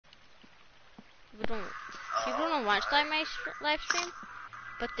People don't watch live stream,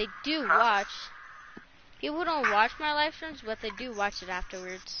 but they do watch. People don't watch my live streams, but they do watch it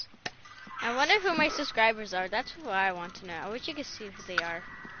afterwards. I wonder who my subscribers are. That's what I want to know. I wish you could see who they are.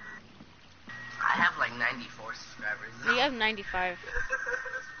 I have like 94 subscribers. You have 95.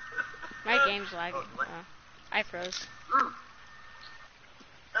 My game's lagging. I froze.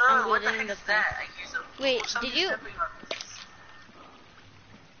 What the heck is that? I hear some. Wait, did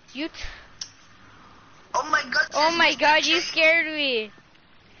you? Oh my god! Oh my god! You scared me.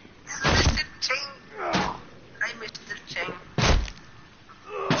 Mr. Chang. Hi, Mr. Chang.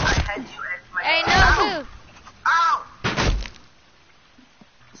 I had you as my. Hey, no! Ow!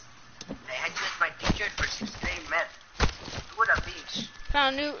 I had you as my teacher for 6th grade math. What a bitch.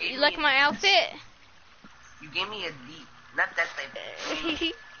 Found new. You like my outfit? You gave me a D. Not that type.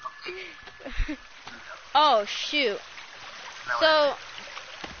 Oh shoot. So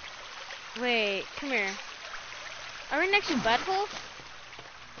wait, come here. Are we next to Butthole?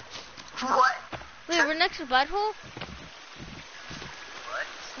 What? Wait, we're next to Butthole? What?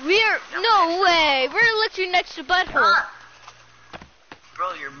 We're no way. We're literally next to Butthole.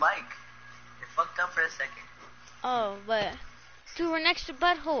 Bro, your mic. It fucked up for a second. Oh, but dude, we're next to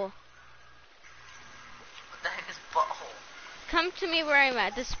Butthole. What the heck is Butthole? Come to me where I'm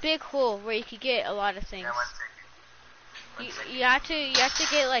at. This big hole where you could get a lot of things. Yeah, 1 second. You have to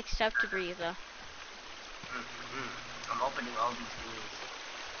get like stuff to breathe though. I'm opening all these things.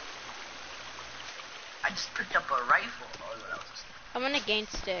 I just picked up a rifle. Oh, no, that was a stick. I'm gonna gain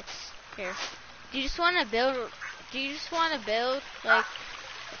sticks. Here. Do you just wanna build like?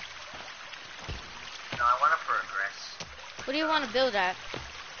 No, I wanna progress. What do you wanna build at?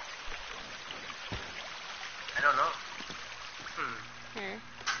 I don't know. Here.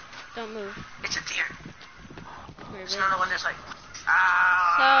 Don't move. It's a deer. Here, It's another one that's like.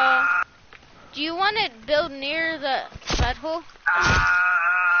 Ah. So, do you want to build near the butthole?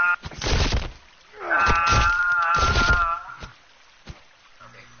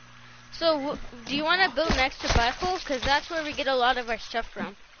 Okay. So, do you want to build next to butthole? Because that's where we get a lot of our stuff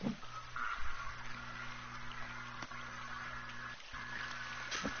from.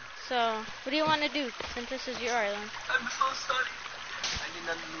 So, what do you want to do since this is your island? I'm so sorry. I did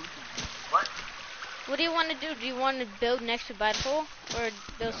not mean to. What? What do you want to do? Do you want to build next to butthole or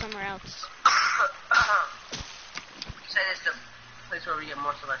build somewhere else? You said it's the place where we get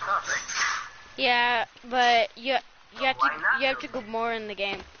most of our stuff, right? Yeah, but you have to go more in the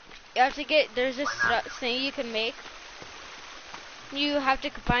game. You have to get there's this thing you can make. You have to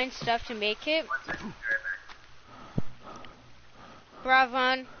combine stuff to make it.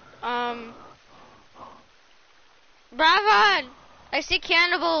 Bravon, Bravon! I see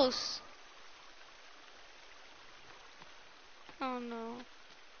cannibals! Oh no.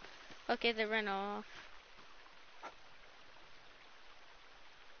 Okay, they ran off.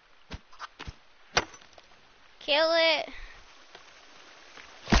 Kill it!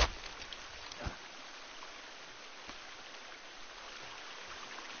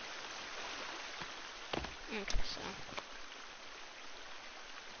 Okay, so.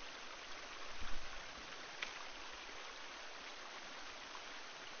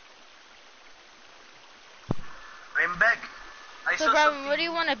 I'm back. So, Robin, what do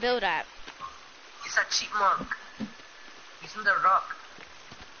you want to build at? He's a chipmunk. He's in the rock.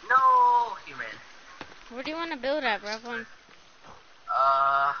 No, he ran. What do you want to build at, Robin?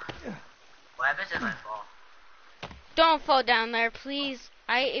 What happens if I fall? Don't fall down there, please.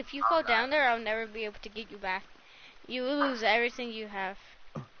 If you fall down there, I'll never be able to get you back. You will lose everything you have.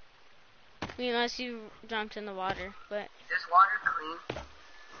 Unless you jumped in the water, but... Is this water clean?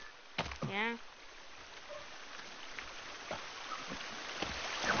 Yeah.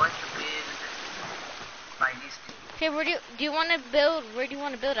 I want to build by these two. Okay, where do you want to build? Where do you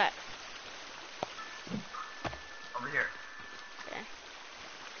want to build at? Over here. Okay.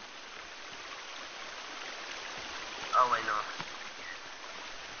 Oh wait, no.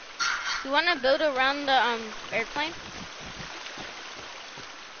 You want to build around the airplane?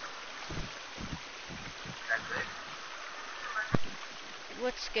 That's good.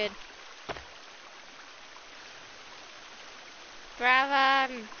 What's good?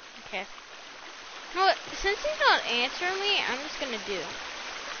 Bravo. Okay. You know what? Since he's not answering me, I'm just gonna do.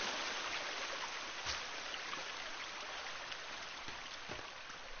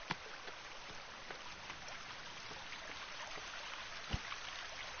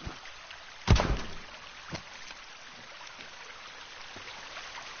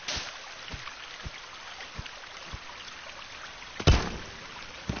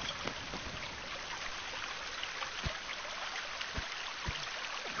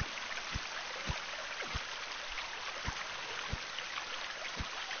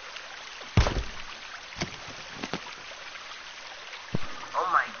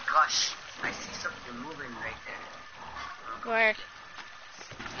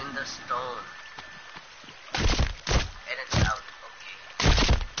 the stone. And it's out. Okay.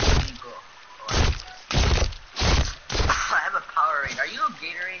 Here you go. Oh, I need this. I have a Powerade. Are you a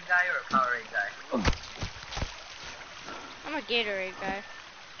Gatorade guy or a Powerade guy? I'm a Gatorade guy.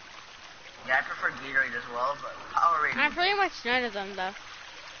 Yeah, I prefer Gatorade as well, but Powerade. I'm pretty much none of them though.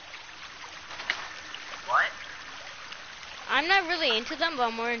 What? I'm not really into them, but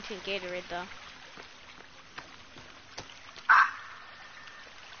I'm more into Gatorade though.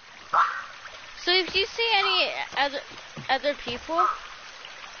 So if you see any other people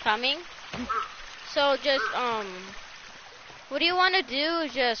coming, so just what do you want to do?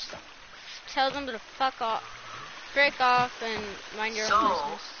 Is just tell them to fuck off, break off, and mind your own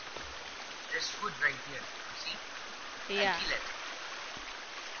business. There's food right here. You see? Yeah. Kill it.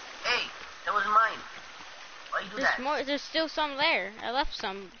 Hey, that was mine. Why you do that? More. There's still some there. I left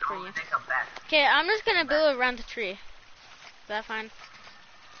some for you. Take them back. Okay, I'm just gonna build around the tree. Is that fine?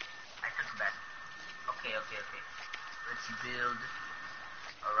 I took it back. Okay. Let's build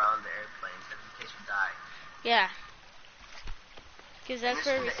around the airplane just in case we die. Yeah. Because that's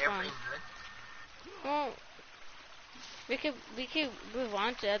where we the spawn. airplane good? Well, we could move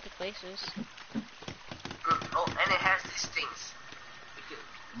on to other places. Oh, and it has these things.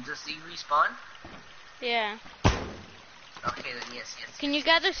 Does he respawn? Yeah. Okay, then yes. Can you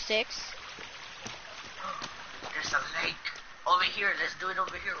gather 6? There's a lake. Over here, let's do it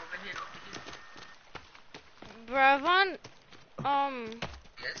over here. Bravon,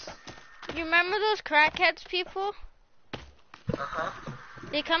 Yes? you remember those crackheads people? Uh-huh.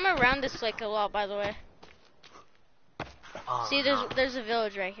 They come around this lake a lot, by the way. Oh, see, there's a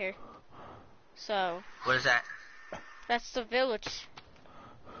village right here. So. What is that? That's the village.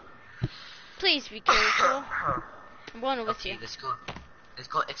 Please be careful. I'm going with you. Let's go. Let's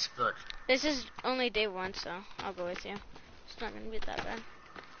go explore. This is only day 1, so I'll go with you. It's not gonna be that bad.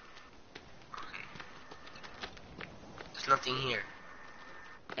 Okay. There's nothing here.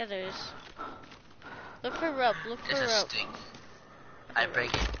 Yeah, there is. Look for rope. There's a stick. I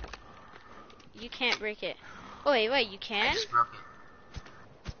break it. You can't break it. Oh wait, you can? I just broke it.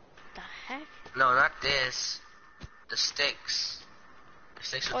 The heck? No, not this. The sticks. The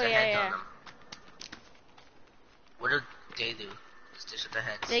sticks with the heads on them. What do they do? The sticks with the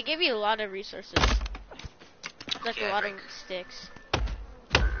heads. They give you a lot of resources. Like a lot of sticks.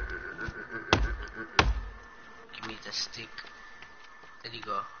 Give me the stick. There you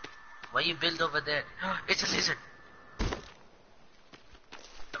go. Why you build over there? It's a lizard.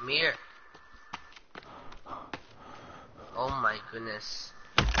 Come here. Oh my goodness.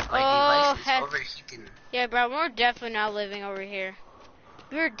 My device is overheating. Yeah, bro, we're definitely not living over here.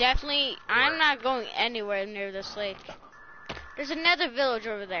 I'm not going anywhere near this lake. There's another village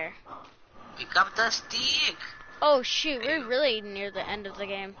over there. Pick up the stick. Oh shoot, we're really near the end of the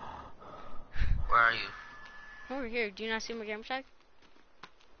game. Where are you? Over here. Do you not see my game tag?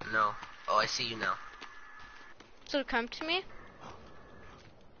 No. Oh, I see you now. So come to me.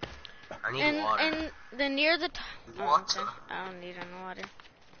 I need water. And then near the water. Okay. I don't need any water.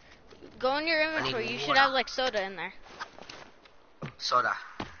 Go in your inventory. You should have like soda in there. Soda.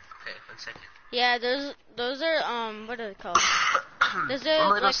 Okay, 1 second. Yeah, those are what are they called? Those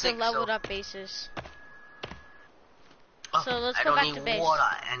are like the leveled up bases. Oh, so let's go back to base. I don't need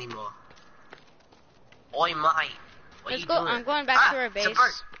water anymore. Oi, my. Let's go. I'm going back to our base.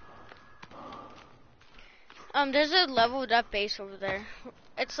 There's a leveled up base over there.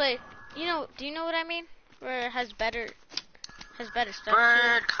 It's like, do you know what I mean? Where it has better stuff.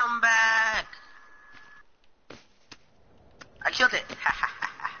 Bird, come back. I killed it.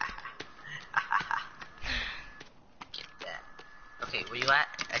 Get that. Okay, where you at?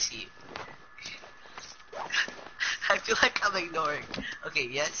 I see you. I feel like I'm ignoring. Okay,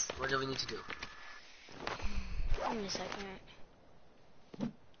 yes. What do we need to do? Give me a second.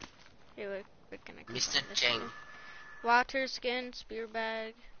 Hey, we're gonna Mr. Cheng. Water skin, spear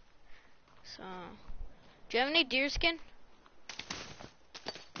bag. So, do you have any deer skin?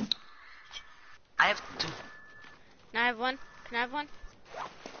 I have 2. Can I have one? Can I have one?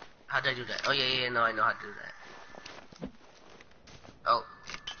 How do I do that? Oh yeah, no, I know how to do that. Oh,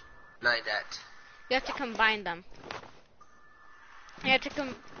 not like that. You have to combine them. You have to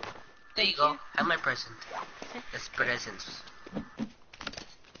There you go. Have my present. That's presents.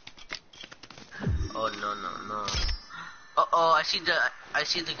 Oh no. Oh, I see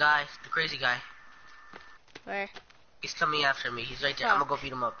the guy, the crazy guy. Where? He's coming after me. He's right there. I'm gonna go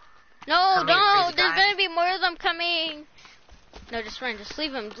beat him up. No, there's gonna be more of them coming. No, just run. Just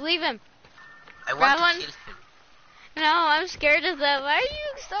leave him. Leave him. I want to kill him. No, I'm scared of them. Why are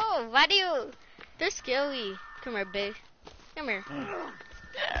you so? They're scary. Come here, babe. Come here.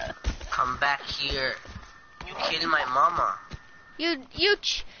 Come back here. You killed my mama. You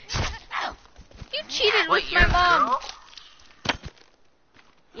cheated Wait, with you're my a mom. girl?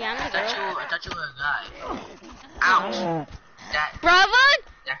 Yeah, I'm I a girl. thought you were a guy. Ouch. Bravon,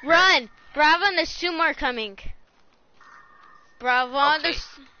 that hurt. run! Bravon, there's 2 more coming. Bravon, Okay. there's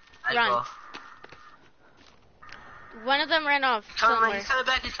I run. go. One of them ran off He's somewhere. coming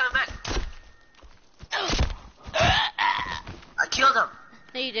back. He's coming back. I killed him.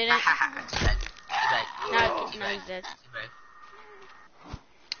 No, you didn't. He's back. No, he's dead.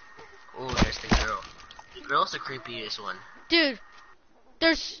 Oh, there's the girl. The girl's the creepiest one. Dude,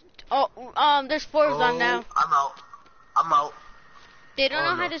 there's 4 of them now. I'm out. They don't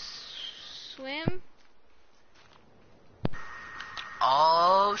know no. how to swim.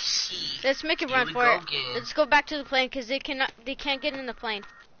 Oh shit. Let's make a Here run we for go it. again. Let's go back to the plane because they can't get in the plane.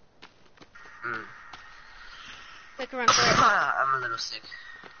 Make a run for it. I'm a little sick.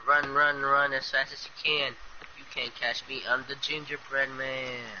 Run as fast as you can. You can't catch me. I'm the gingerbread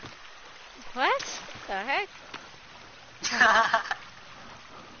man. What the heck?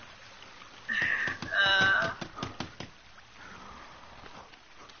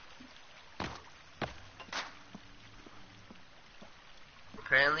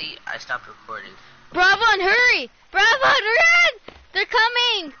 Apparently, I stopped recording. Bravon, hurry! Bravon, run! They're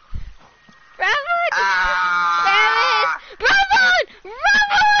coming! Bravon! Ah! Bravon!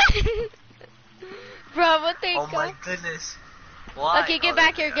 Bravon, thank Oh you. my goodness. Why? Okay, get Oh,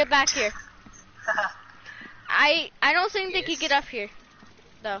 back there here, they get back here. I don't think they Yes. can get up here,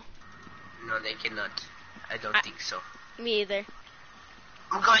 though. are. No, they cannot. I don't think so. Me either.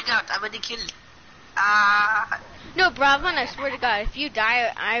 I'm going out. I'm gonna kill. Ah! No, Bravon, I swear to God, if you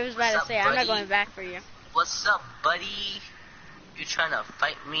die, I was about What's to up, say, I'm not buddy? going back for you. What's up, buddy? You trying to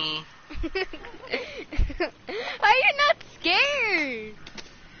fight me? Why are you not scared?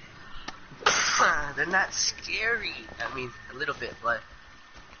 They're not scary. I mean, a little bit, but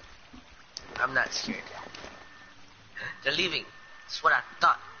I'm not scared. They're leaving. That's what I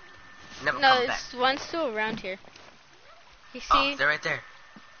thought. Never No, come back. one's still around here. You see? Oh, they're right there.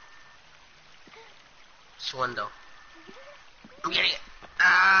 Just one though. I'm getting it.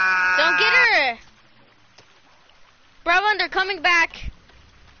 Ah! Don't get her! Bravon, they're coming back.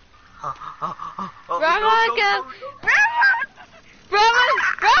 Oh, Bravon, no, go! no. Bravon! Bravon!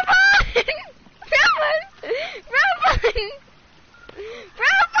 Bravon! Bravon!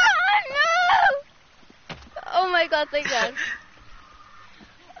 Bravon! No! Oh my God, thank God.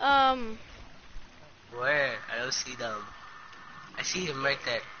 Where? I don't see them. I see him right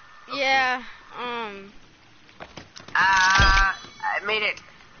there. Okay. Yeah, Ah! I made it.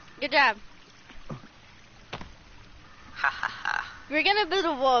 good job. Ha ha ha. We're gonna build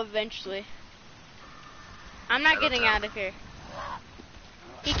a wall eventually. I'm not That'll getting come. out of here.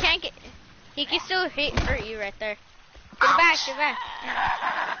 He can't get. He can still hurt you right there. Get back, get back.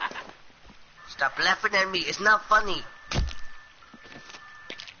 Stop laughing at me. It's not funny.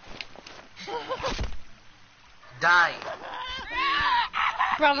 Die.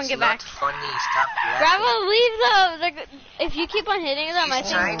 Bravon, It's get not back. funny. Stop laughing. Bravo, leave them. If you keep on hitting them, I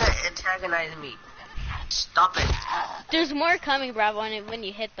He's trying think to antagonize me. Stop it. there's more coming, Bravo, when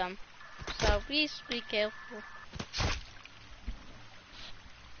you hit them. So please be careful.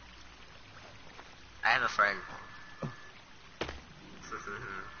 I have a friend.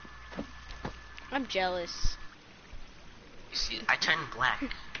 I'm jealous. You see, I turned black.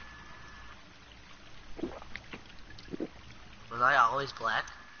 Was I always black?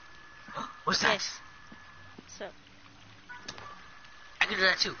 What's that? Yes. So, I can do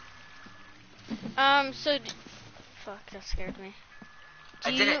that too. fuck, that scared me.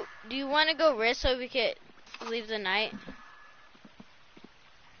 I did it. Do you want to go risk so we could leave the night?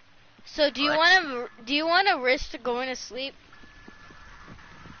 So do you want to risk to going to sleep?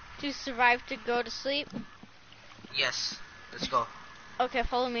 To survive to go to sleep? Yes. Let's go. Okay,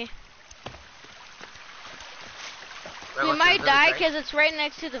 follow me. We're We going to might the die village, because it's right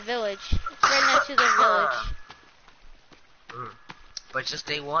next to the village. It's right next to the village. But just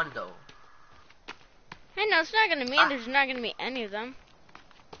day one though. I know, it's not going to mean there's not going to be any of them.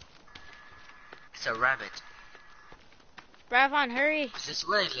 It's a rabbit. Bravon, hurry. Is this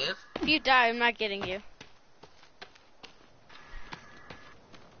where I live? If you die, I'm not getting you.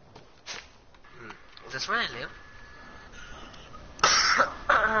 Is this where I live?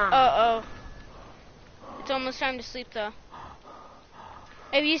 Uh-oh. It's almost time to sleep, though.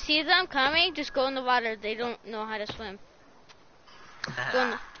 If you see them coming, just go in the water. They don't know how to swim. Go in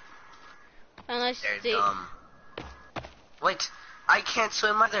the... Unless They're they... dumb. Wait, I can't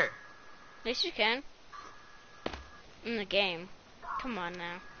swim either. Yes, you can. In the game. Come on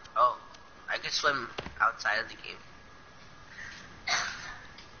now. Oh, I could swim outside of the game.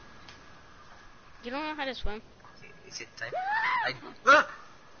 You don't know how to swim? Okay, is it time? Ah!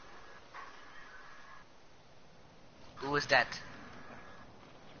 Who was that?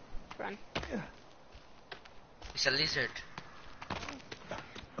 Run. It's a lizard.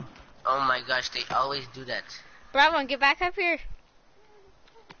 Oh my gosh, they always do that. Bravo, get back up here.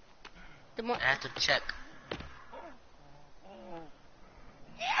 The more I have to check.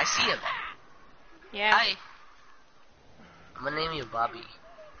 I see him. yeah. Hi. I'm gonna name you Bobby.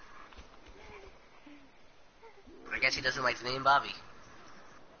 I guess he doesn't like the name Bobby.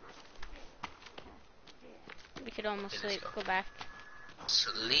 We could almost Okay, let's sleep. go. Go back.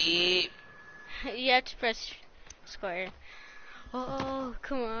 Sleep. You have to press square. Oh,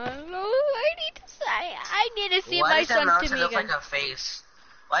 come on. Oh, I need to see Why my does that son mountain to me look again. like a face?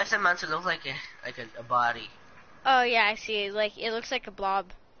 Why does that mountain look like a body? Oh yeah, I see. It looks like a blob.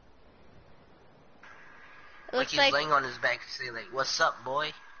 It Like looks he's like. laying on his back saying like, "What's up,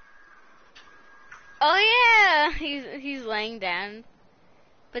 boy?" Oh yeah, he's laying down,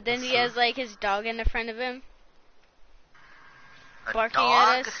 but then he has like his dog in the front of him, A barking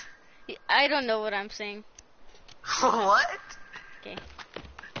dog? at us. I don't know what I'm saying. What? Okay.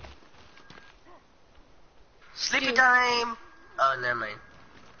 Sleepy Dude. time. Oh, never mind.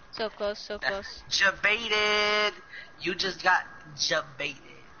 So close, so close. Jebaited. You just got jebaited.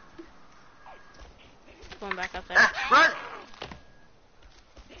 Going back up there. Run!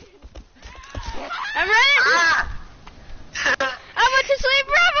 I'm running. Ah! I went to sleep,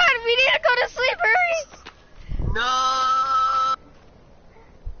 Robin. We need to go to sleep. Hurry. No!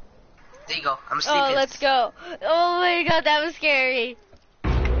 There you go. I'm sleeping. Oh, let's go. Oh my god, that was scary.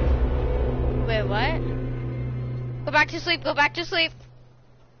 Wait, what? Go back to sleep. Go back to sleep.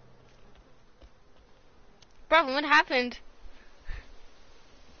 Bro, what happened?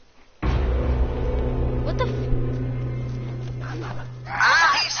 What the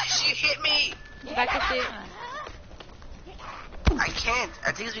Ah! She hit me! Go back to sleep. I can't.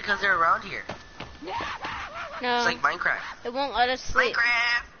 I think it's because they're around here. No, It's like Minecraft. it won't let us sleep.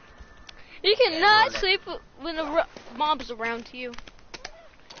 Minecraft! You Yeah, cannot it won't sleep when the mob's around you.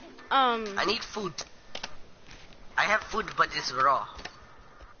 I need food. I have food, but it's raw.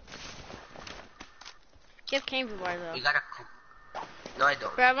 Give candy bar though. You gotta cook. No, I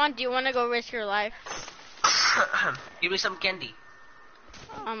don't. Grandma, do you want to go risk your life? Give me some candy.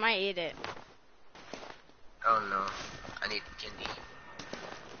 I might eat it. Oh no, I need candy.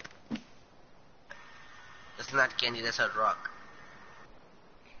 That's not candy, that's a rock.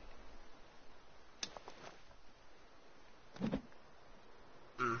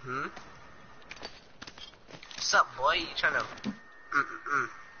 Mm-hmm. What's up, boy? You trying to...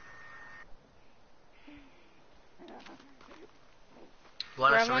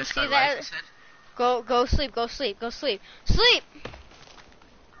 Want us to Grandma, risk see our that? life, you said? Go sleep, go sleep, go sleep. Sleep!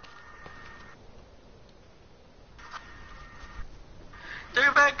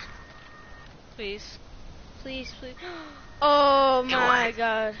 Turn back! Please. Please, please. Oh Go my on.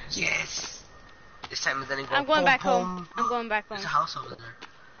 god. Yes! This time then go I'm going boom, back boom. home. I'm going back home. There's a house over there.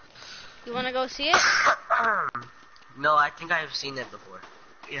 You wanna go see it? No, I think I've seen it before.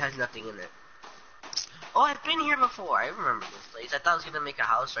 It has nothing in it. Oh, I've been here before. I remember this place. I thought I was gonna make a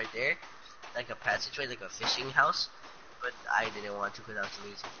house right there, like a passageway, like a fishing house, but I didn't want to because I was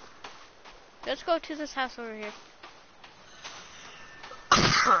lazy. Let's go to this house over here.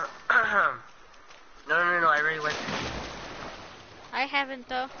 No, I already went. I haven't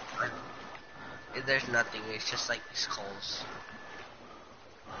though. There's nothing. It's just like skulls.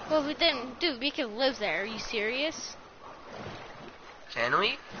 Well, we didn't, dude. We can live there. Are you serious? Can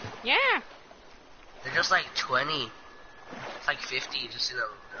we? Yeah. They're just like 20. It's like 50 just in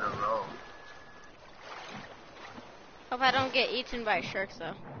a row. Hope I don't get eaten by sharks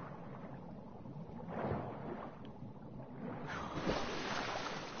though.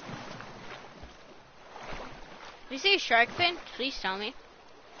 You see a shark fin? Please tell me.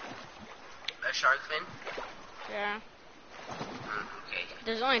 A shark fin? Yeah. Okay.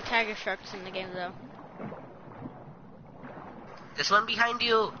 There's only tiger sharks in the game though. This one behind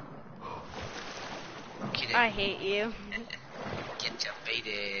you. Kidding. I hate you. Get you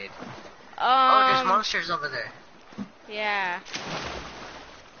baited. Oh, there's Um. monsters over there. Yeah.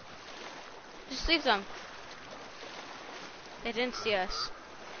 Just leave them. They didn't see us.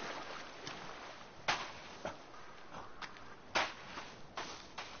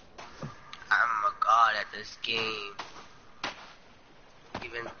 I'm a god at this game.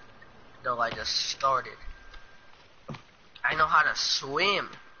 Even though I just started. I know how to swim.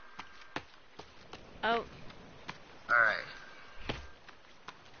 Oh. Alright.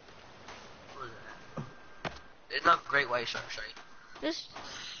 There's not great white sharks, This,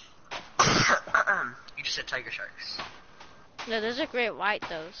 right? You just said tiger sharks. no, those are great white,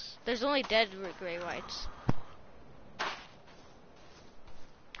 those. There's only dead great whites.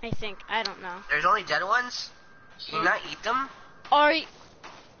 I think. I don't know. There's only dead ones? Can you not eat them? Or, I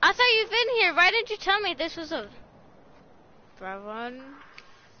thought you've been here. Why didn't you tell me this was a... one?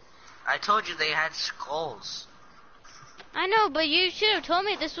 I told you they had skulls. I know, but you should have told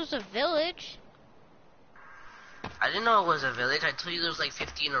me this was a village. I didn't know it was a village. I told you there was like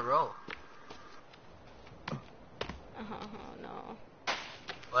 50 in a row. Oh, no.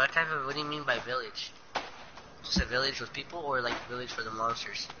 What do you mean by village? Just a village with people or like village for the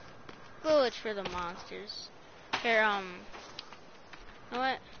monsters? Village for the monsters. Here, you know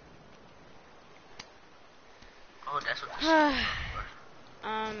what? Oh, that's what this is for.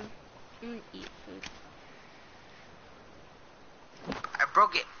 I'm gonna eat food. I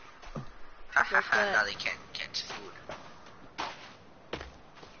broke it. Broke what? Now they can't catch food.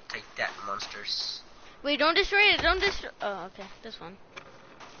 Take that, monsters. Wait, don't destroy it. Don't destroy. Oh, okay. This one.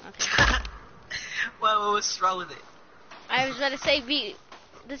 Okay. Well, what's wrong with it? I was about to say,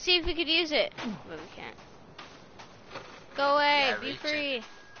 let's see if we could use it. But we can't. Go away. Yeah, be reach free. it.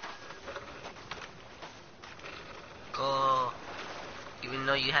 Go. Even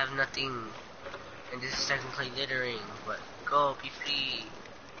though you have nothing. And this is technically littering. But go, be free.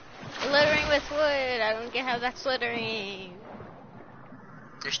 Littering with wood. I don't get how that's littering.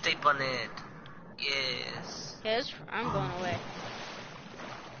 There's tape on it. Yes. Yes, I'm going away.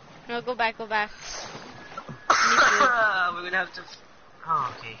 No, go back, go back. We're gonna have to.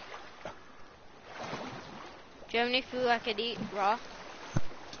 Oh, okay. Do you have any food I could eat raw?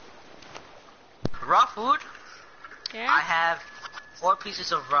 Raw food? Yeah. I have 4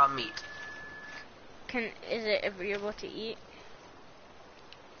 pieces of raw meat. Is it agreeable to eat?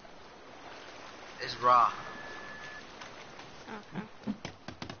 It's raw. Okay.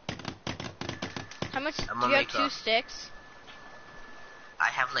 How much do I'm you gonna have? make 2 a- sticks? I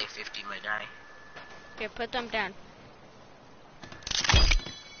have like 50 might die. Here, put them down.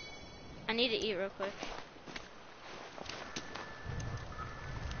 I need to eat real quick.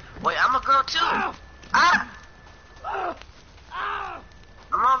 Wait, I'm a girl too! Ah!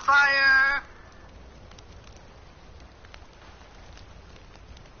 I'm on fire!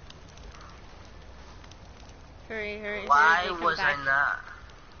 Hurry, hurry, Why hurry. They come was back. I not?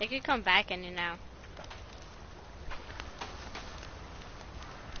 They could come back any now.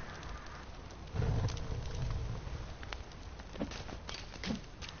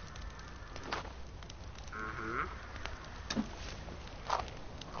 Mm-hmm.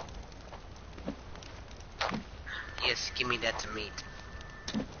 Yes, give me that meat.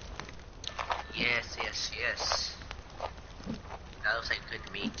 Yes, yes, yes. That looks like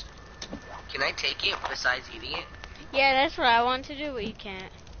good meat. Can I take it besides eating it? Yeah, that's what I want to do, but you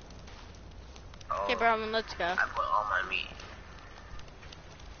can't. Oh, Okay, bro, let's go. I put all my meat.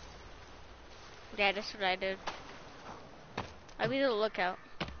 Yeah, that's what I did. I'll be the lookout.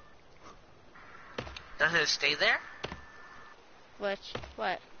 Does it stay there? What?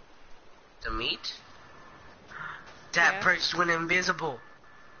 The meat? That Yeah. bird just went invisible.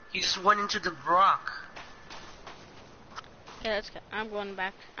 He just went into the rock. Yeah, let's go. I'm going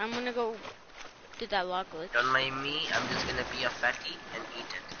back. I'm gonna go do that log glitch. On my meat, I'm just gonna be a fatty and eat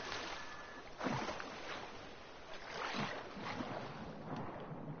it.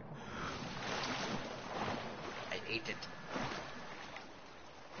 I ate it.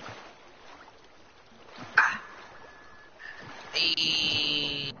 Ah!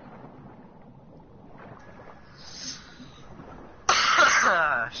 Hey.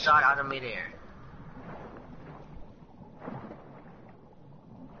 Shot out of midair.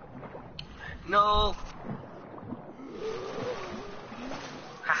 No.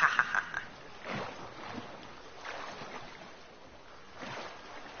 Ha ha ha ha.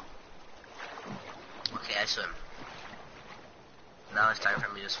 Okay, I swim. Now it's time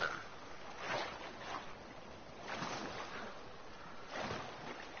for me to swim.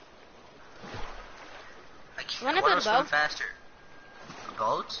 I Wanna wanna put a swim boat? faster. A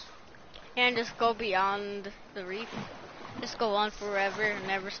boat? And just go beyond the reef. Just go on forever and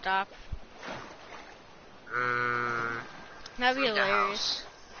never stop. That'd be Make a hilarious. house.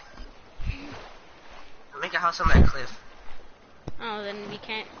 Make a house on that cliff. Oh, then we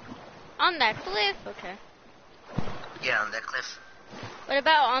can't. On that cliff? Okay. Yeah, on that cliff. What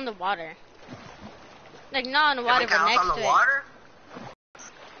about on the water? Like, not on the You water, make a but house next on the to it. water?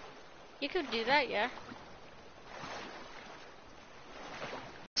 You could do that, yeah.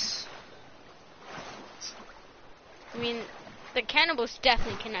 I mean, the cannibals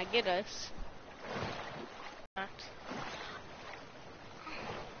definitely cannot get us.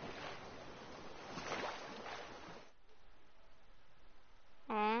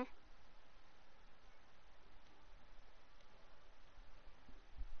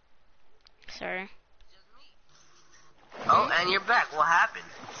 Sorry. Oh, and you're back. What happened?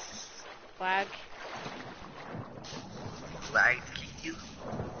 Flag. Flag kicked you?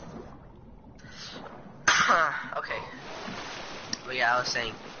 Okay. But yeah, I was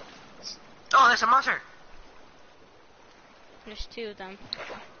saying. Oh, there's a monster! There's 2 of them.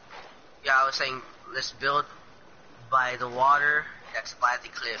 Yeah, I was saying, let's build by the water that's by the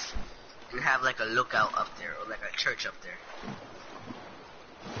cliff and have like a lookout up there, or like a church up there.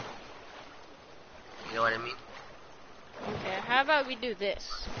 You know what I mean? Okay, how about we do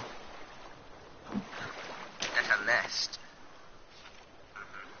this? That's a nest.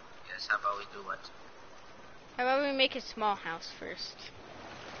 Yes, how about we do what? How about we make a small house first?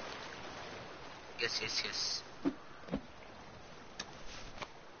 Yes.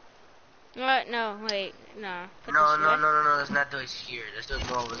 What? No, wait, no. Put No, this away. let's not do it here. Let's do it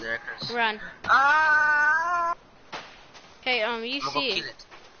more over there, cause... Run. Ah! Okay, you I'm gonna go see. kill it.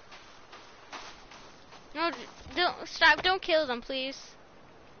 No, don't stop. Don't kill them, please.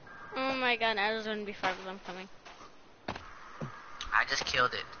 Oh my god, now there's gonna be 5 of them coming. I just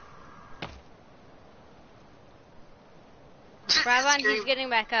killed it. Bravon, he's getting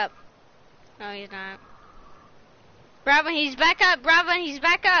back up. No, he's not. Bravon, he's back up. Bravon, he's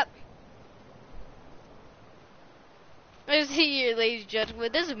back up. There's here, ladies and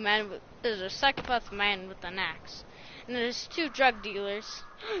gentlemen. There's a psychopath man with an axe. And there's 2 drug dealers.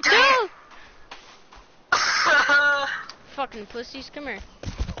 No! Fucking pussies, come here.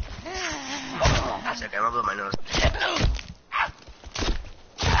 That's okay, I'm gonna blow my nose.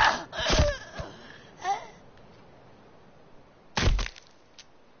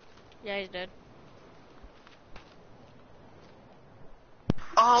 Yeah, he's dead.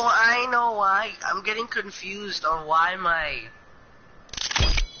 Oh, I know why. I'm getting confused on why my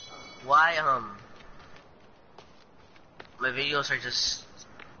videos are just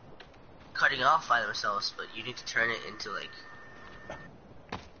cutting off by themselves, but you need to turn it into like,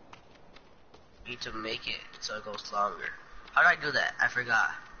 you need to make it so it goes longer. How do I do that? I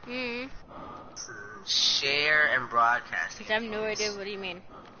forgot. Share and broadcasting. I have no idea what do you mean.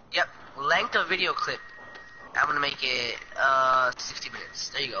 Yep, length of video clip. I'm gonna make it 60 minutes.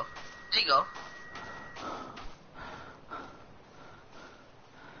 There you go. There you go.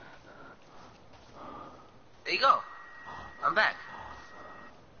 There you go. I'm back.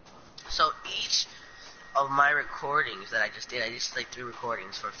 So each of my recordings that I just did like 3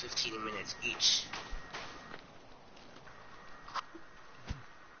 recordings for 15 minutes each.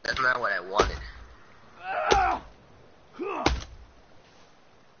 That's not what I wanted.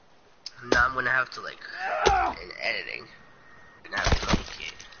 Now I'm gonna have to like, in editing, I'm gonna have to make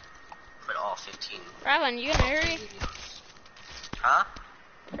it, put all 15. Bravon, you gonna hurry? Videos. Huh?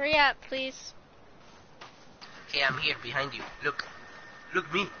 Hurry up, please. Okay, I'm here behind you. Look.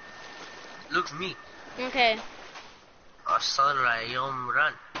 Look me. Look me. Okay. Oh, sunlight,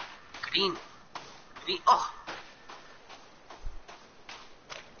 run. Green. Green. Oh!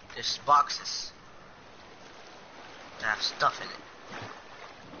 There's boxes that have stuff in it.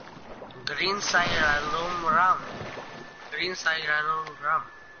 Green side ram. Green side ram.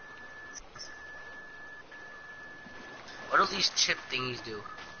 What do these chip thingies do?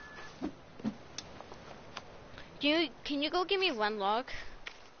 Can you go give me 1 log?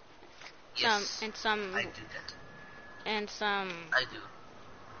 Yes. I do that. I do.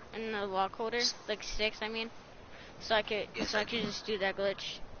 And a log holder, like 6, I mean. So I could just do that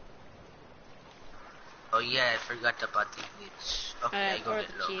glitch. Oh yeah, I forgot about the glitch. Okay, I go or get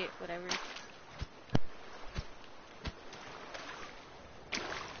the low. cheat, whatever.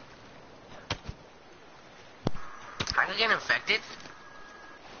 I could get infected.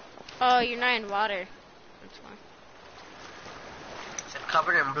 Oh, you're not in water. That's fine. It's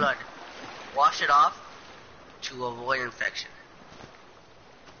covered in blood. Wash it off to avoid infection.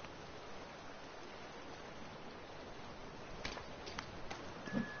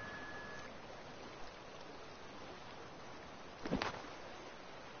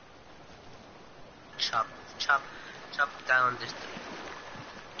 Chop down this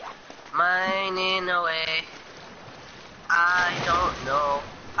tree. Mining away. I don't know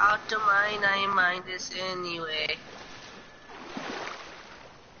how to mine. I mine this anyway.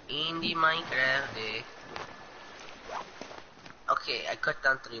 In the Minecraft day. Okay, I cut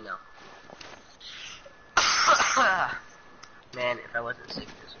down 3 now. Man, if I wasn't sick,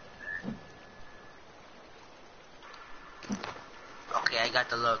 this would be bad. Okay, I got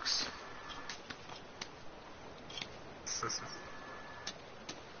the looks.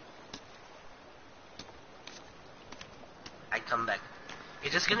 I come back.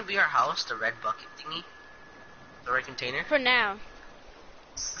 Is this gonna be our house, the red bucket thingy? The red container? For now.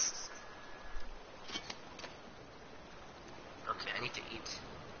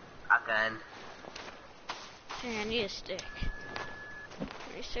 fan. Dang, I need a stick.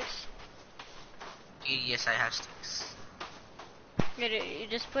 26. Yes, I have sticks. You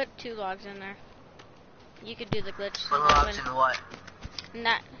just put 2 logs in there. You could do the glitch. Put logs in what? In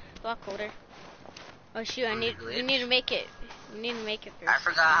that block holder. Oh shoot! We need to make it. We need to make it first. I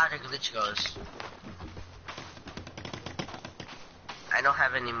forgot how the glitch goes. I don't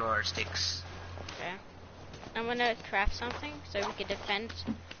have any more sticks. Okay. I'm gonna craft something so we can defend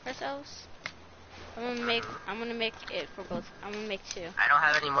ourselves. I'm gonna make it for both. I'm gonna make 2. I don't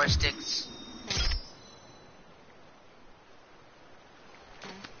have any more sticks.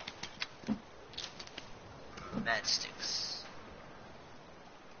 Bad sticks.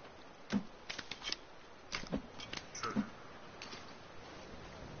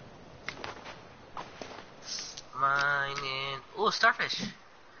 Mining. Oh, starfish.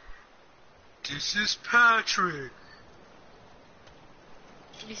 This is Patrick.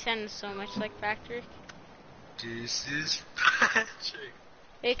 You sound so much like Patrick. This is Patrick.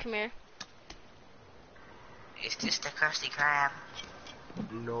 Hey, come here. Is this the Krusty Krab?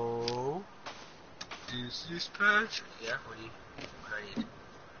 No. This is Patrick. Yeah, what do I need?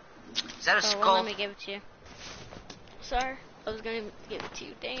 Is that a skull? Well, let me give it to you. Sorry, I was gonna give it to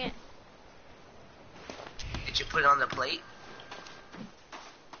you. Dang it. Did you put it on the plate?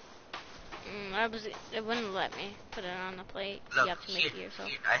 It wouldn't let me put it on the plate. Look, you have to make it yourself.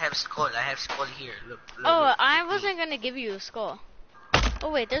 Here, I have skull here. Look. Oh, I wasn't gonna give you a skull.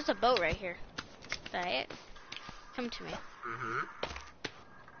 Oh wait, there's a boat right here. Is that it? Come to me.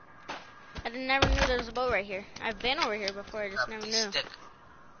 I never knew there was a boat right here. I've been over here before, I just never knew. Stick.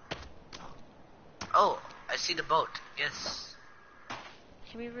 Oh, I see the boat. Yes.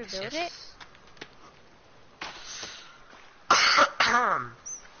 Can we rebuild it?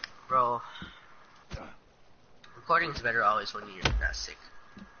 Bro. Recording's better always when you're not sick.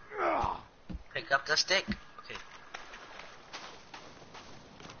 Pick up the stick. Okay.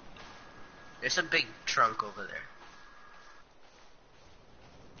 There's a big trunk over there.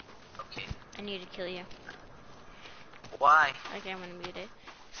 Okay. I need to kill you. Why? Okay, I'm gonna mute it.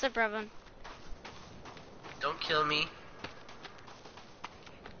 What's up, Brevin? Don't kill me.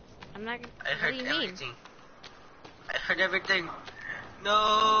 I'm not. I What heard do you mean? everything. I heard everything.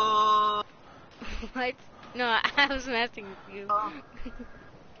 No. What? No, I was messing with you.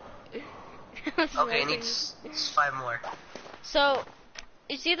 Okay, I need 5 more. So,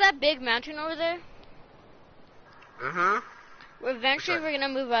 you see that big mountain over there? Eventually, we're gonna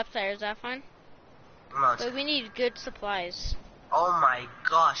move up there. Is that fine? Mountain. But we need good supplies. Oh my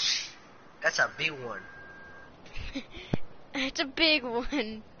gosh, that's a big one. It's a big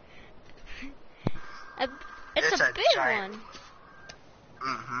one. It's a big giant one.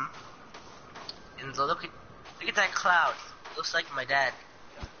 And so look at that cloud. Looks like my dad.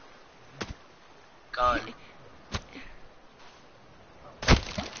 Gone.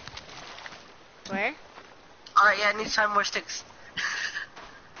 Where? Alright, yeah, I need 5 more sticks.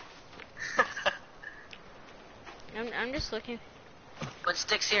 I'm just looking. Put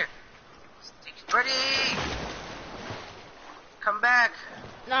sticks here. Sticks ready. Come back.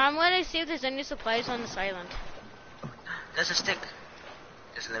 No, I'm gonna see if there's any supplies on this island. There's a stick.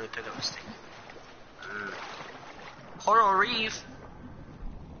 Just let me pick up a stick. Coral reef.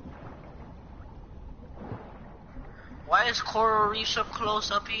 Why is coral reef so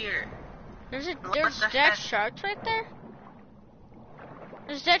close up here? There's dead sharks right there.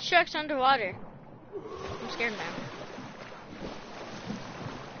 There's dead sharks underwater. I'm scared now.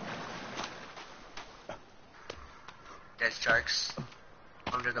 Dead sharks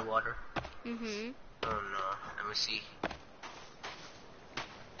under the water. Oh no, let me see.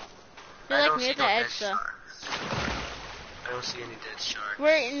 They're like near the edge though. I don't see any dead sharks.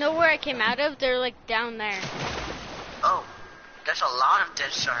 Where I came out of, they're like down there. Oh, there's a lot of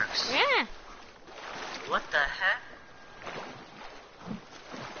dead sharks. Yeah. What the heck?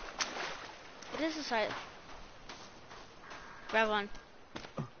 It is a side. Grab one.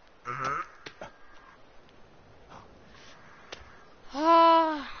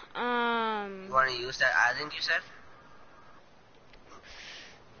 Oh, You want to use that island you said?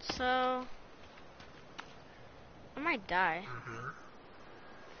 So, I might die.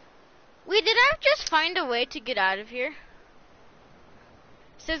 Wait, did I just find a way to get out of here?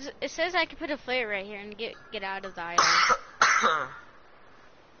 It says I can put a flare right here and get out of the island.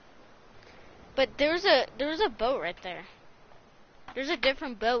 But there's a boat right there. There's a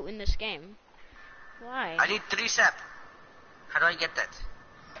different boat in this game. Why? I need 3 sap. How do I get that?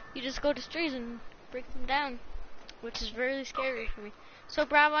 You just go to trees and break them down, which is really scary for me. So,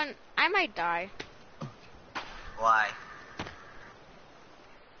 Bravon, I might die. Why?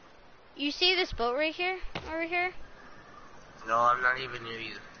 You see this boat right here? Over here? No, I'm not even near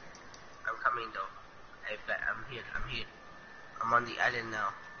you. I'm coming though. I'm here. I'm here. I'm on the island now.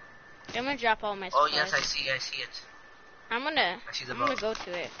 I'm gonna drop all my Oh supplies. yes, I see it. I'm gonna boat. go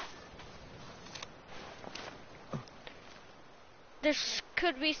to it. There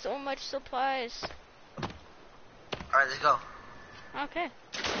could be so much supplies. Alright, let's go. Okay.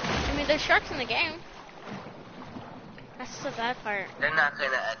 I mean, there's sharks in the game. That's the bad part. They're not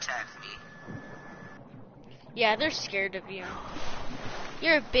gonna attack me. Yeah, they're scared of you.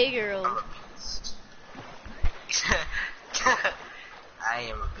 You're a big girl. I'm a beast. I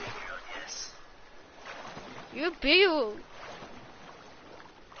am a big girl, yes. You're a big girl.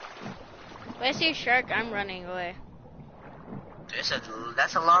 When I see a shark, I'm running away.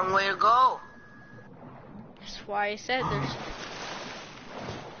 That's a long way to go. That's why I said there's...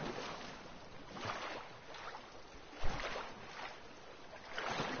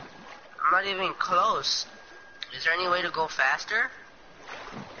 I'm not even close. Is there any way to go faster?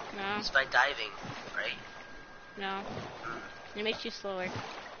 No, It's by diving, right? no. It makes you slower.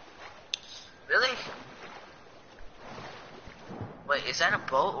 Really? Wait, is that a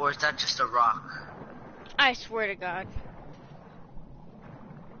boat or is that just a rock? I swear to God.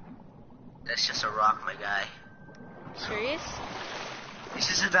 That's just a rock, my guy. Serious? It's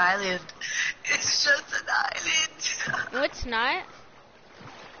just an island. It's just an island. No, it's not.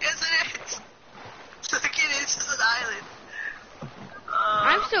 Yes, it is. Look at it, it's just an island.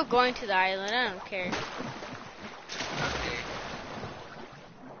 I'm still going to the island. I don't care. Okay.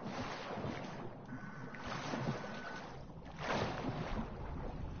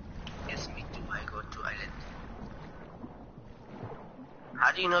 Yes, me too. I go to island.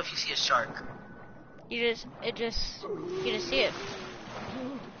 How do you know if you see a shark? You just see it.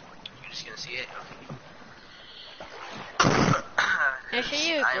 You're just gonna see it? Okay. Can I show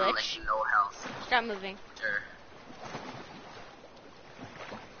you a I am glitch? like low health. Stop moving. Sure.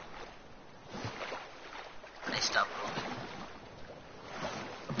 I stopped moving.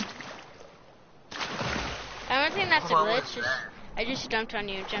 I don't think that's a What glitch. was that? I just jumped on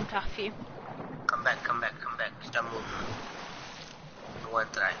you, jumped off you. Come back, come back, come back. Stop moving. One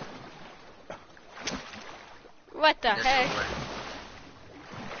try. What the Doesn't heck? work.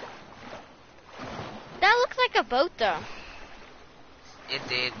 That looks like a boat, though. It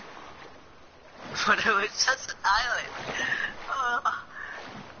did. But it was just an island.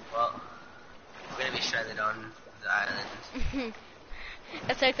 Well, we're gonna be stranded on the island.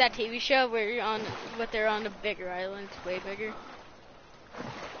 It's like that TV show where they're on a bigger island, it's way bigger.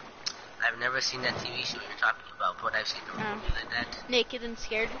 I've never seen that TV show you're talking about, but I've seen the movie like that. Naked and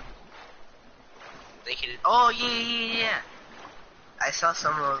scared. Oh, yeah. I saw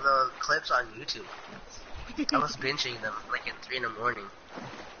some of the clips on YouTube. I was binging them like at 3 in the morning.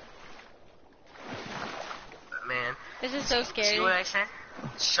 But man, This is so scary. see what I said?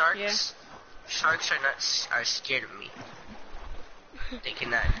 Sharks are scared of me. They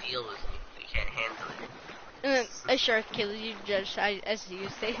cannot deal with me. They can't handle it. And then a shark kills you just as you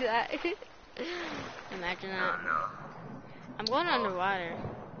say that. Imagine that. No. I'm going underwater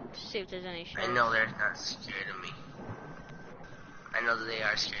to see if there's any sharks. I know they're not scared of me. I know that they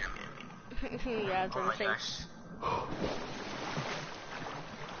are scared of me. Yeah, that's Oh what my I'm saying. gosh.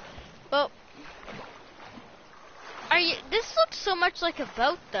 Well, this looks so much like a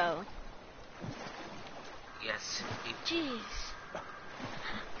boat, though. Yes. Jeez.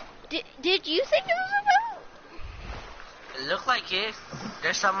 Did you think it was a boat? It looked like it.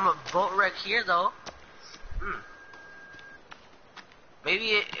 There's some boat wreck here, though.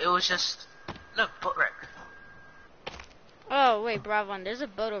 Maybe it was just... Look, boat wreck. Oh, wait, Bravon, there's a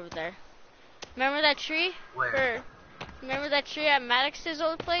boat over there. Remember that tree? Where? Remember that tree at Maddox's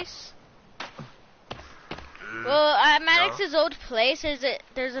old place? Well, at Maddox's old place,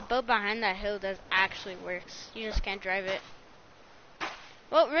 there's a boat behind that hill that actually works. You just can't drive it.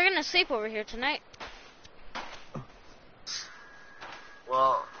 Well, we're gonna sleep over here tonight.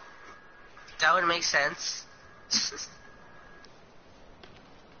 Well, that would make sense.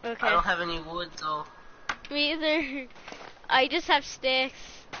 Okay. I don't have any wood, though. Me either. I just have sticks.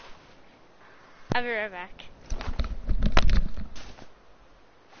 I'll be right back.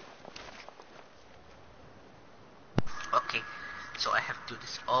 Okay, so I have to do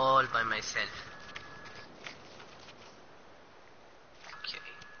this all by myself. Okay.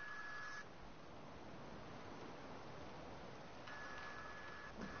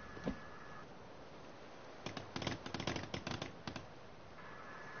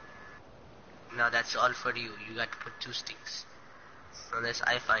 Now that's all for you. You got to put 2 sticks. Unless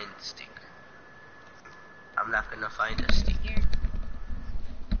I find a stick. I'm not gonna find a stick. Here.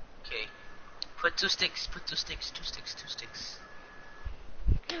 Okay. Put 2 sticks. Put 2 sticks. 2 sticks. 2 sticks.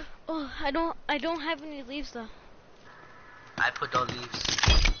 Oh, I don't have any leaves though. I put no leaves.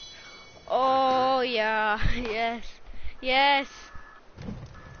 Oh yeah, yes, yes.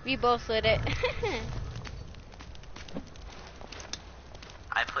 We both lit it.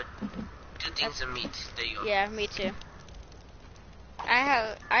 I put 2 things of meat. There you go. Yeah, me too.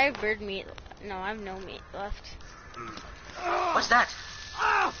 I have bird meat. No, I have no meat left. What's that?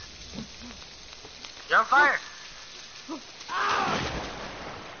 You're on fire.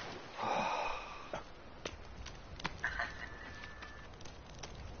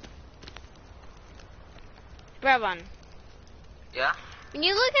 Brevon, Yeah? when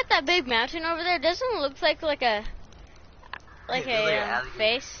you look at that big mountain over there, doesn't it look like a It looks like an alligator.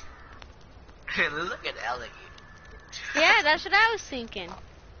 face? It looks like an alligator. Yeah, that's what I was thinking.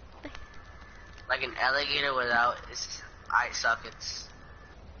 Like an alligator without its eye sockets.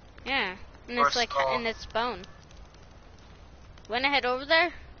 Yeah, and Or it's like skull. in its bone. Wanna head over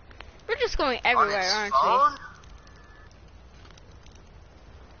there? We're just going On everywhere, its aren't phone? we?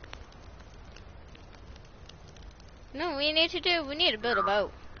 No, we need to build a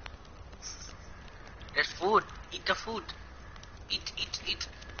boat. There's food. Eat the food. Eat, eat, eat.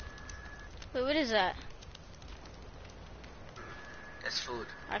 Wait, what is that? There's food.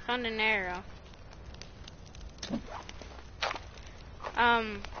 I found an arrow.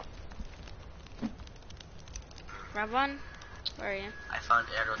 Brevon, where are you? I found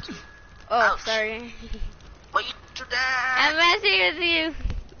arrow too. Oh, Ouch. sorry. What you do that? I'm messing with you.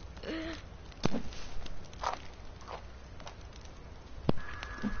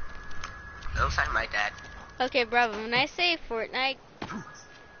 Looks like my dad. Okay, bravo. When I say Fortnite,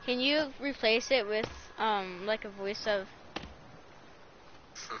 can you replace it with like a voice of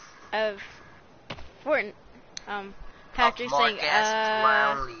Patrick Of saying Marcus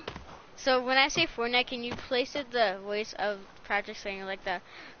Brownlee. So when I say Fortnite, can you place it the voice of Patrick saying like the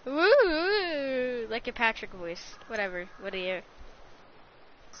woo, like a Patrick voice, whatever. What do you?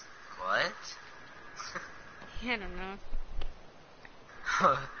 What? I don't know.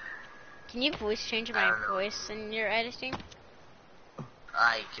 Can you voice change my voice in your editing?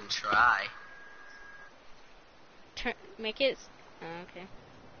 I can try. Make it. Oh, okay.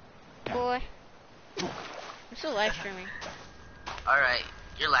 Boy, I'm still live streaming. Alright,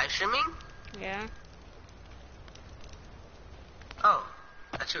 you're live streaming? Yeah. Oh,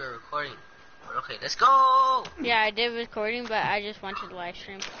 I thought you were recording. But okay, let's go! Yeah, I did recording, but I just wanted to live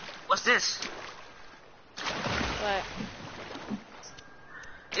stream. What's this? But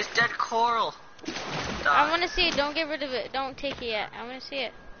It's dead coral. I want to see it. Don't get rid of it. Don't take it yet. I want to see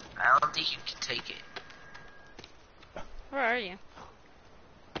it. I don't think you can take it. Where are you?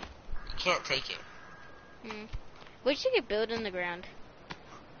 You can't take it. What should you build in the ground?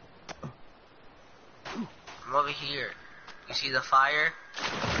 I'm over here. You see the fire?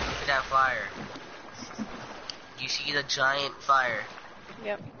 Look at that fire. You see the giant fire?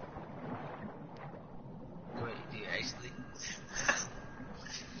 Yep. Wait, do you actually?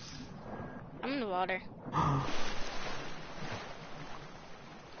 I'm in the water.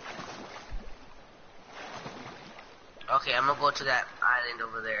 Okay, I'm gonna go to that island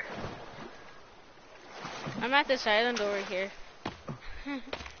over there. I'm at this island over here.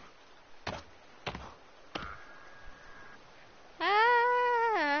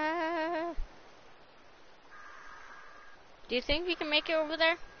 Ah. Do you think we can make it over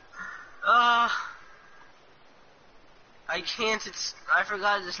there? I can't. I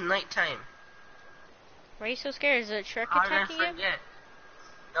forgot it's nighttime. Why are you so scared? Is it Shrek How did I attacking you? forget?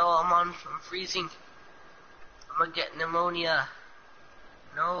 No, I'm freezing. I'm gonna get pneumonia.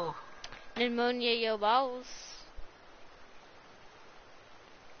 No. Pneumonia, yo balls.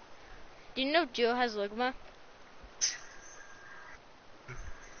 Do you know Joe has ligma?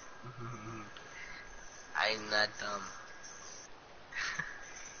 I'm not dumb.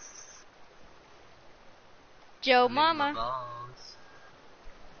 Joe Ligma mama. balls.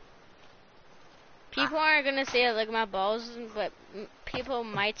 People aren't gonna say it like my balls, but people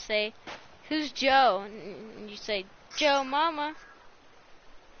might say, "Who's Joe?" And you say, "Joe mama."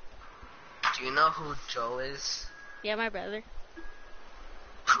 Do you know who Joe is? Yeah, my brother.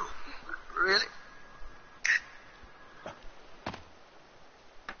 Really?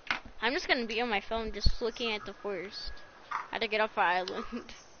 I'm just gonna be on my phone just looking at the forest. How to get off the island.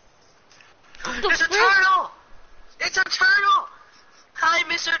 It's a turtle! It's a turtle! Hi,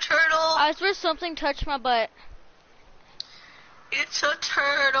 Mr. Turtle! I swear something touched my butt. It's a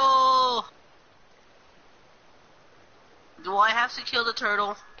turtle! Do I have to kill the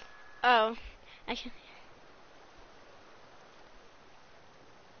turtle? Oh, I can.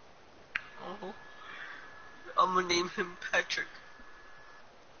 Oh. I'm gonna name him Patrick.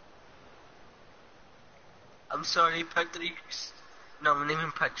 I'm sorry, Patrice. No, I'm gonna name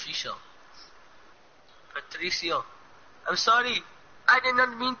him Patricio. Patricio. I'm sorry. I did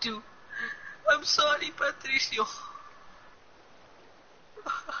not mean to. I'm sorry, Patricio.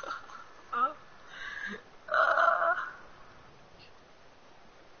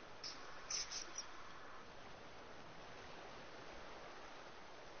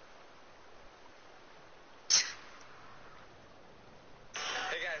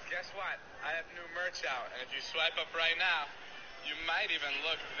 Hey guys, guess what? I have new merch out, and if you swipe up right now, you might even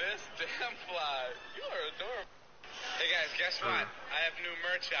look this damn fly. You are adorable. Hey guys, guess what? I have new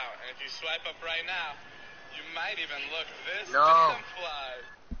merch out, and if you swipe up right now, you might even look this damn fly.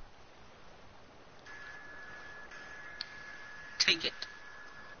 Take it.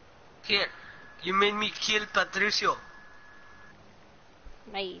 Here. You made me kill Patricio.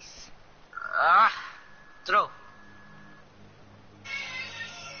 Nice. Ah. Throw.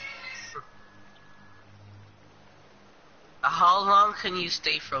 How long can you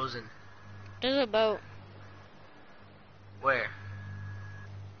stay frozen? There's a boat. Where?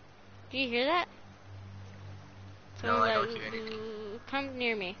 Do you hear that? No, I don't hear anything. Come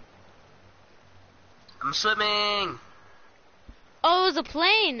near me. I'm swimming. Oh, it was a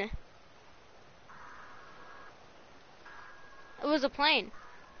plane. It was a plane.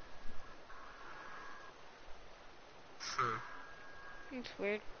 That's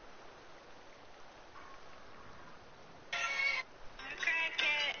weird.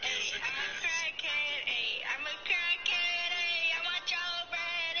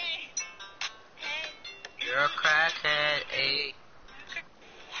 You're a crackhead, eh?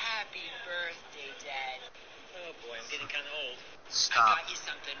 Happy birthday, Dad. Oh boy, I'm getting kind of old. Stop. I got you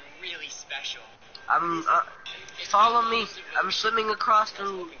something really special. Follow me. I'm swimming across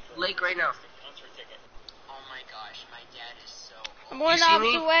the lake right now. Concert ticket. Oh my gosh, my dad is so I'm old. one see off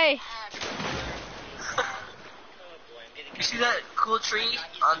me? the way. Happy birthday, Dad. Oh boy, I'm getting You see that cool tree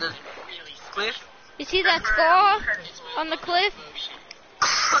on the cliff? You see that skull on the cliff?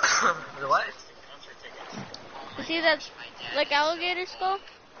 The what? You see that, like, alligator skull?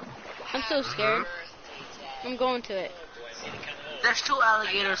 I'm so scared. I'm going to it. There's 2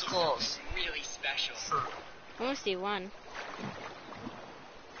 alligator skulls. Really special. I want to see one.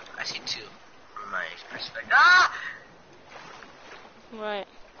 I see 2 from my perspective. Ah! What?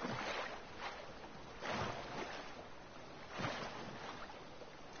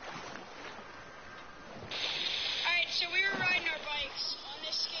 Alright, so we were riding our bikes on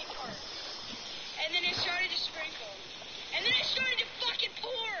this skate park. And then it started to sprinkle. And then it started to fucking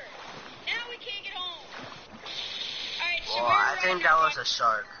pour. Now we can't get home. Alright, so Oh, we were I think that was a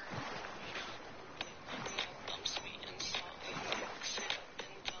shark.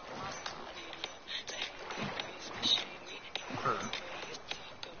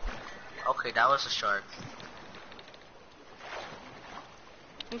 Okay, that was a shark.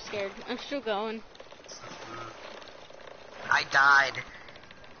 I'm scared. I'm still going. I died.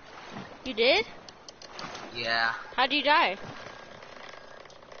 You did? Yeah. How'd you die?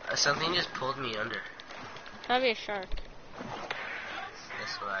 Something just pulled me under. Probably a shark.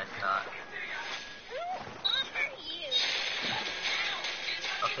 That's what I thought.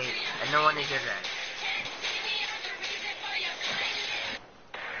 Okay, I don't want to hear that.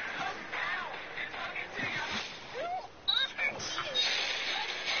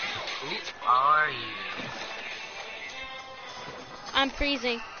 Who are you? I'm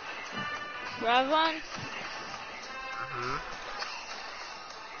freezing. Ravon?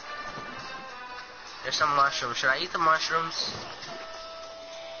 There's some mushrooms. Should I eat the mushrooms?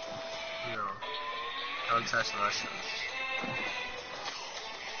 No. Don't touch mushrooms.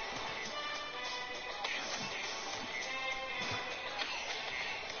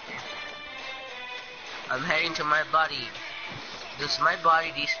 I'm heading to my body. Does my body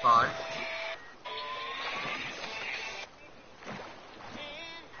despawn?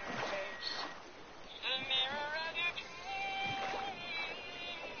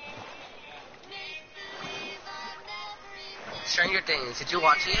 Stranger Things, did you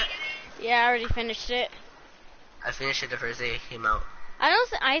watch it yet? Yeah, I already finished it. I finished it the first day it came out.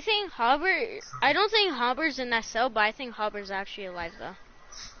 I think Hopper's in that cell, but I think Hopper's actually alive though.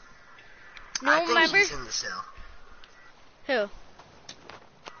 No, I think remember? he's in the cell. Who?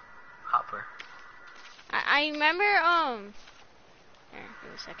 Hopper. I remember, here, give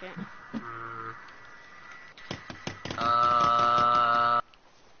me a second.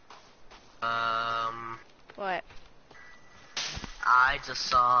 What? I just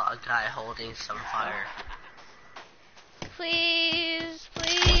saw a guy holding some fire. Please, please.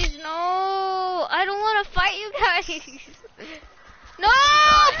 Please, no. I don't want to fight you guys. No,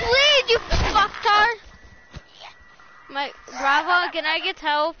 please, you fucktard. My Bravo, can I get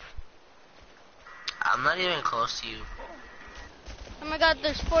help? I'm not even close to you. Oh my god,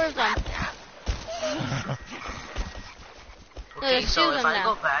 there's 4 of them. No, Okay, there's 2 so of if them I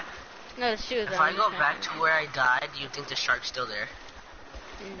now. go back, No, there's 2 of them. if I go back to where I died, do you think the shark's still there?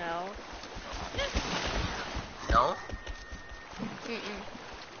 No. No? Mm-mm.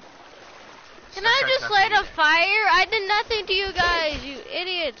 So Can the I shark's just not light gonna a be there. fire? I did nothing to you guys, you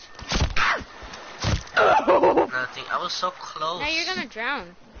idiots. Nothing. I was so close. Now you're gonna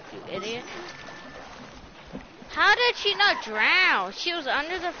drown, you idiot. How did she not drown? She was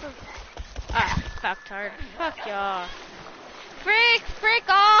under the fucktard. Fuck y'all. Frick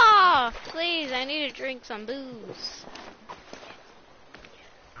off! Please, I need to drink some booze.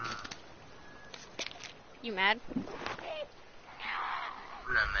 You mad? I'm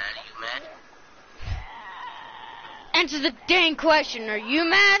not mad. Are you mad? Answer the dang question. Are you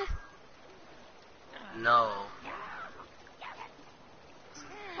mad? No.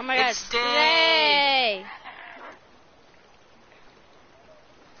 Oh my god. It's day. Yay!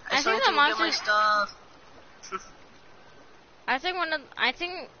 I think the my monsters. stuff. I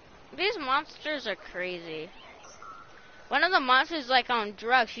think these monsters are crazy. One of the monsters is like on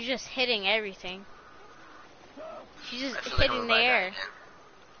drugs. She's just hitting everything. She's just I feel like I'm hitting about the to die air. again.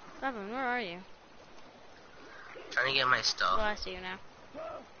 Robin, where are you? Trying to get my Oh, stuff. I see you now.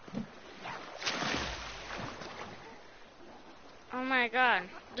 Oh my god.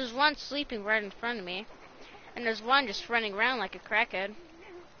 There's one sleeping right in front of me. And there's one just running around like a crackhead.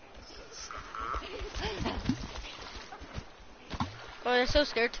 Oh, they're so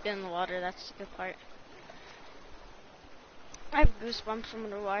scared to get in the water. That's the good part. I have goosebumps. I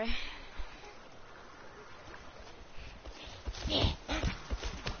wonder why.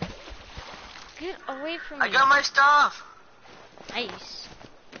 Get away from me. I got my stuff. Nice.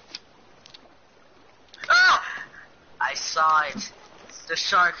 Ah! I saw it. The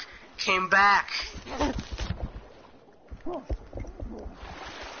shark came back.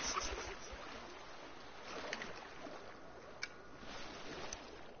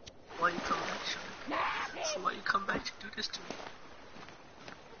 Why you come back, shark? So why you come back to do this to me?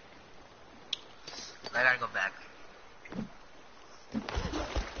 I gotta go back.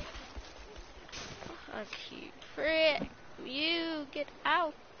 Okay, frick. You get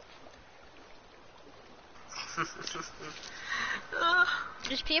out.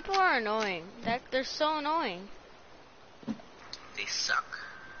 These people are annoying. They're so annoying. They suck.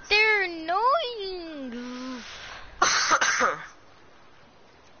 They're annoying.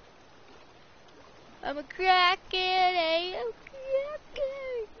 I'm a crackhead. I'm a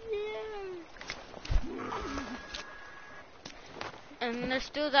crackhead. Yeah. And there's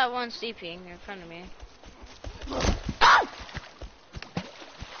still that one sleeping in front of me. I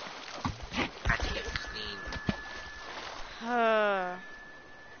have to get clean.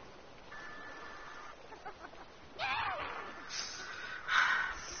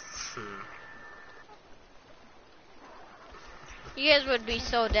 You guys would be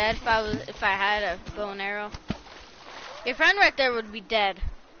so dead if I had a bow and arrow. Your friend right there would be dead.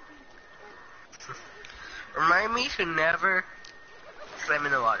 Remind me to never swim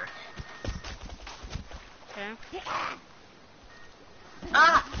in the water. Okay.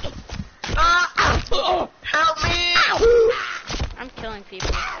 Ah! Ah! Help me! I'm killing people.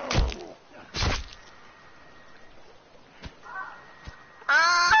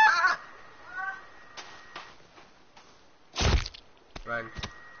 Ah! Run.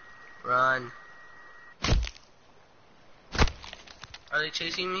 Run. Are they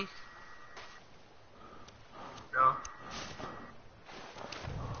chasing me? No.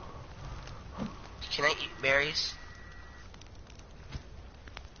 Can I eat berries?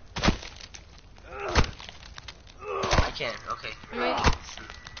 I can, okay. What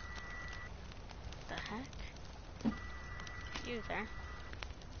the heck? You there?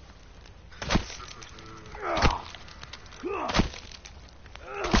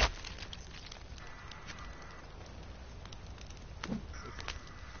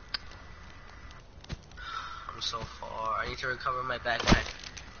 I'm so far. I need to recover my backpack.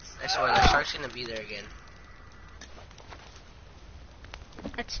 I swear, the shark's gonna be there again.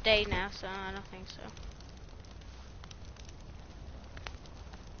 It's day now, so I don't think so.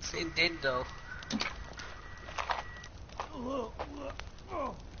 It did though.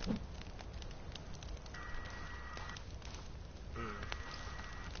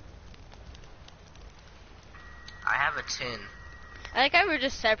 I have a tin. I like how we're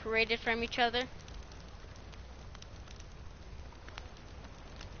just separated from each other.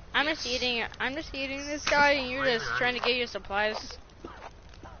 I'm just eating this guy, and you're Where's just the trying to honey? get your supplies.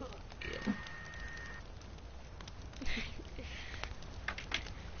 Yeah.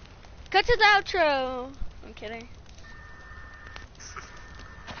 Cut to the outro. I'm kidding.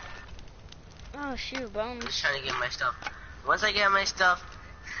 Oh shoot, I'm bones. just trying to get my stuff. Once I get my stuff,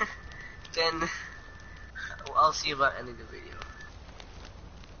 then I'll see about ending the video.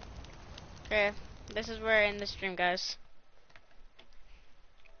 Okay, this is where I end the stream, guys.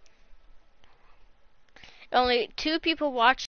 Only 2 people watch.